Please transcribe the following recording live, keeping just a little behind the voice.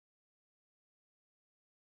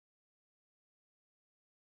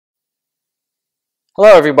Hello,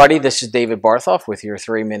 everybody. This is David Bartholf with your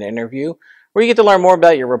 3-minute interview, where you get to learn more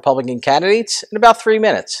about your Republican candidates in about 3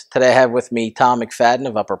 minutes. Today, I have with me Tom McFadden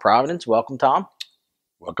of Upper Providence. Welcome, Tom.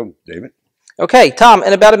 Welcome, David. Okay, Tom,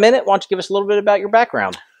 in about a minute, why don't you give us a little bit about your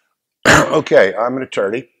background? Okay, I'm an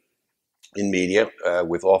attorney in media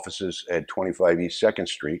with offices at 25 East 2nd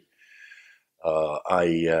Street.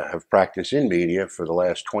 I have practiced in media for the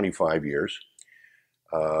last 25 years.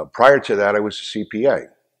 Prior to that, I was a CPA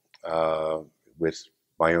with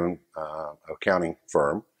my own accounting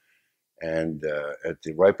firm. And at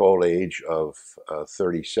the ripe old age of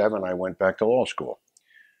 37, I went back to law school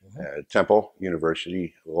at Temple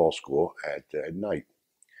University Law School at night.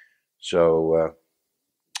 So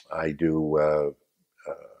I do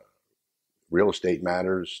real estate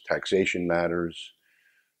matters, taxation matters,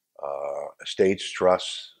 estates,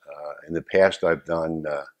 trusts. In the past, I've done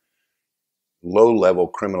low-level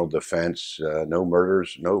criminal defense, no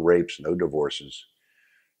murders, no rapes, no divorces,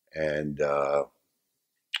 and a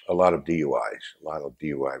lot of DUIs, a lot of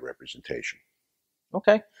DUI representation.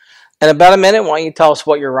 Okay. In about a minute, why don't you tell us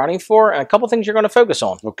what you're running for and a couple things you're going to focus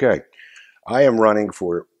on? Okay. I am running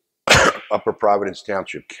for Upper Providence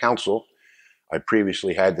Township Council. I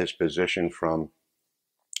previously had this position from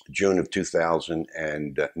June of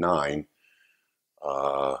 2009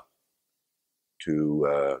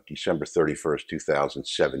 to December 31st,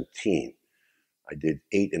 2017. I did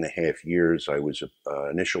 8.5 years. I was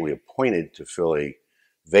initially appointed to fill a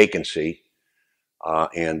vacancy,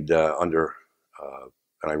 and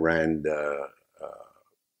I ran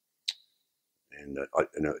in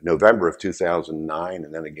November of 2009,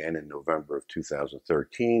 and then again in November of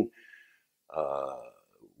 2013.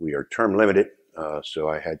 We are term limited, so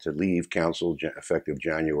I had to leave council effective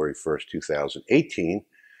January 1st, 2018.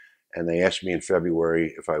 And they asked me in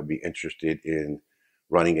February if I would be interested in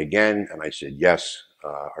running again, and I said yes.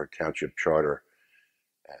 Our township charter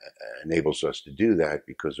enables us to do that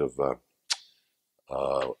because of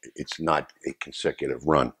it's not a consecutive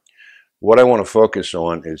run. What I want to focus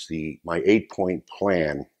on is my 8-point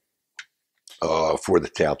plan for the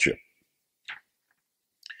township.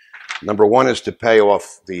 Number one is to pay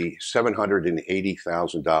off the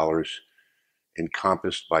 $780,000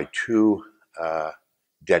 encompassed by two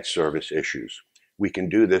debt service issues. We can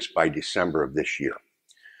do this by December of this year.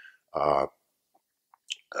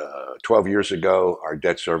 12 years ago, our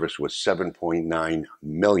debt service was $7.9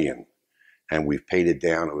 million, and we've paid it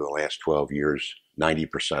down over the last 12 years,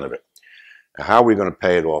 90% of it. Now, how are we going to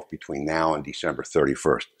pay it off between now and December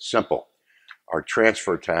 31st? Simple. Our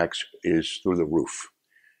transfer tax is through the roof.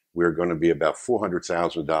 We're going to be about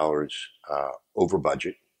 $400,000 over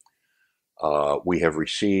budget. We have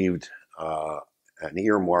received an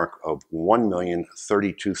earmark of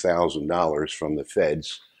 $1,032,000 from the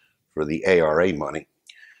feds for the ARA money,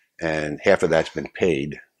 and half of that's been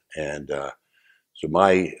paid. And so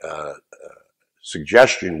my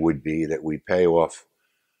suggestion would be that we pay off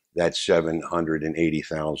that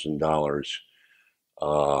 $780,000,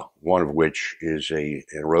 one of which is an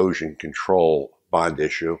erosion control bond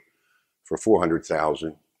issue for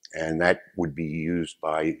 $400,000, and that would be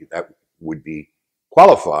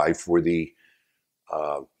qualified for the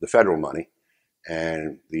federal money,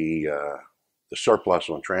 and the surplus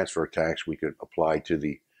on transfer tax we could apply to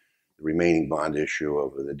the remaining bond issue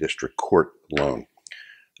of the district court loan.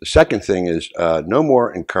 The second thing is no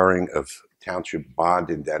more incurring of township bond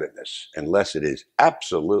indebtedness unless it is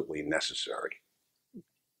absolutely necessary.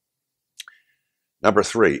 Number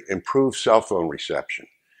three, improve cell phone reception.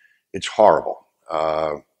 It's horrible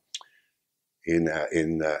in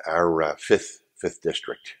our fifth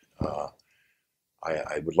district.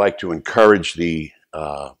 I would like to encourage the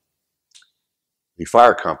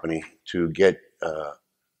fire company to get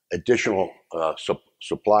additional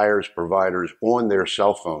suppliers, providers on their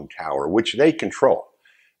cell phone tower, which they control.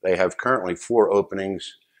 They have currently 4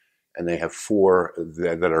 openings, and they have 4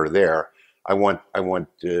 that are there. I want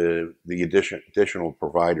the additional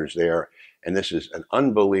providers there, and this is an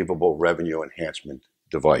unbelievable revenue enhancement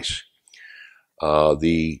device.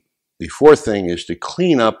 The fourth thing is to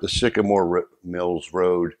clean up the Sycamore Mills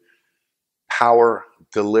Road power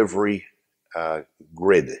delivery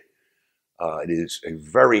grid. It is a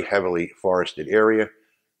very heavily forested area.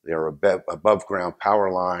 There are above ground power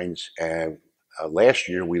lines, and last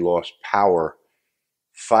year we lost power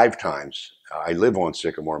 5 times. I live on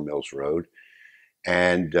Sycamore Mills Road,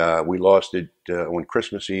 and we lost it on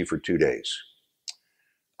Christmas Eve for 2 days.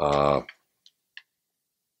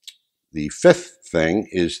 The fifth thing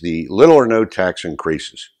is the little or no tax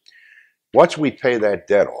increases. Once we pay that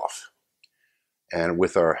debt off, and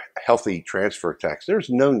with our healthy transfer tax, there's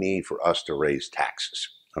no need for us to raise taxes,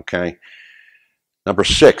 okay? Number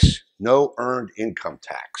 6, no earned income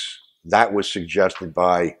tax. That was suggested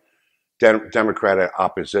by Democratic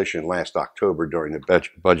opposition last October during the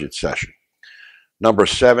budget session. Number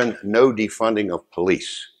 7, no defunding of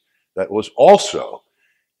police. That was also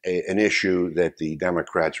an issue that the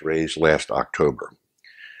Democrats raised last October.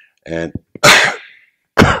 And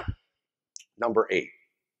number 8,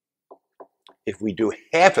 if we do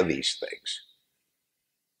half of these things,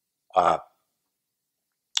 I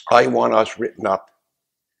want us written up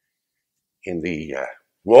in the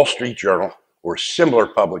Wall Street Journal or similar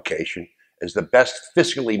publication as the best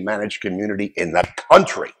fiscally managed community in the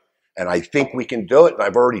country. And I think we can do it. And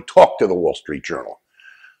I've already talked to the Wall Street Journal.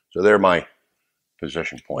 So they're my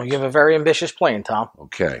position points. Well, you have a very ambitious plan, Tom.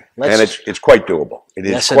 Okay. And it's quite doable. It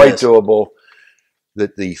is quite doable.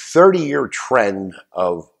 That the 30-year trend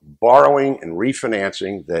of borrowing and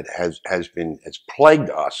refinancing that has plagued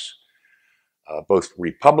us, both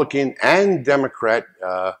Republican and Democrat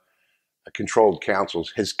controlled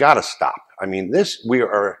councils, has got to stop. I mean,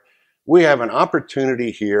 we have an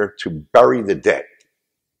opportunity here to bury the debt.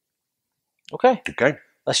 Okay. Okay.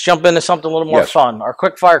 Let's jump into something a little more fun. Our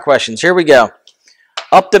quick fire questions. Here we go.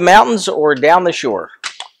 Up the mountains or down the shore?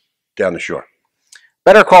 Down the shore.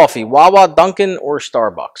 Better coffee, Wawa, Dunkin', or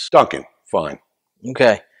Starbucks? Dunkin', fine.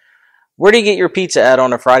 Okay. Where do you get your pizza at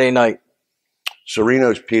on a Friday night?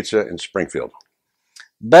 Serino's Pizza in Springfield.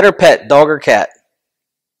 Better pet, dog or cat?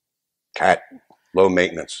 Cat. Low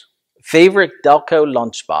maintenance. Favorite Delco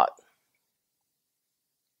lunch spot?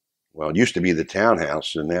 Well, it used to be the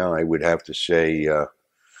Townhouse, and now I would have to say,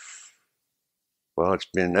 well,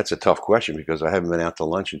 that's a tough question because I haven't been out to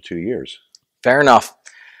lunch in 2 years. Fair enough.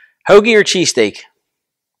 Hoagie or cheesesteak?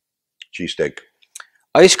 Cheesesteak.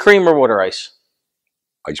 Ice cream or water ice?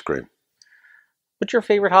 Ice cream. What's your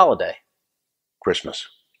favorite holiday? Christmas.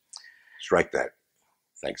 Strike that.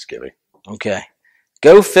 Thanksgiving. Okay.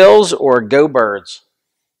 Go Phils or go Birds?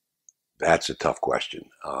 That's a tough question.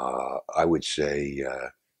 I would say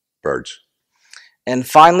Birds. And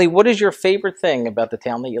finally, what is your favorite thing about the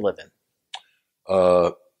town that you live in?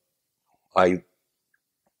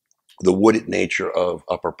 The wooded nature of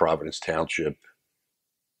Upper Providence Township,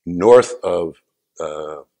 north of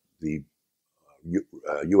the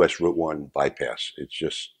U.S. Route 1 bypass. It's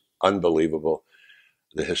just unbelievable.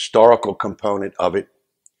 The historical component of it.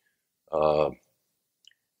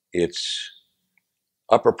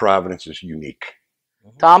 Upper Providence is unique.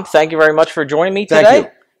 Tom, thank you very much for joining me today. Thank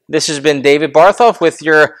you. This has been David Bartholf with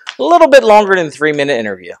your little bit longer than 3-minute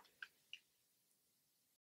interview.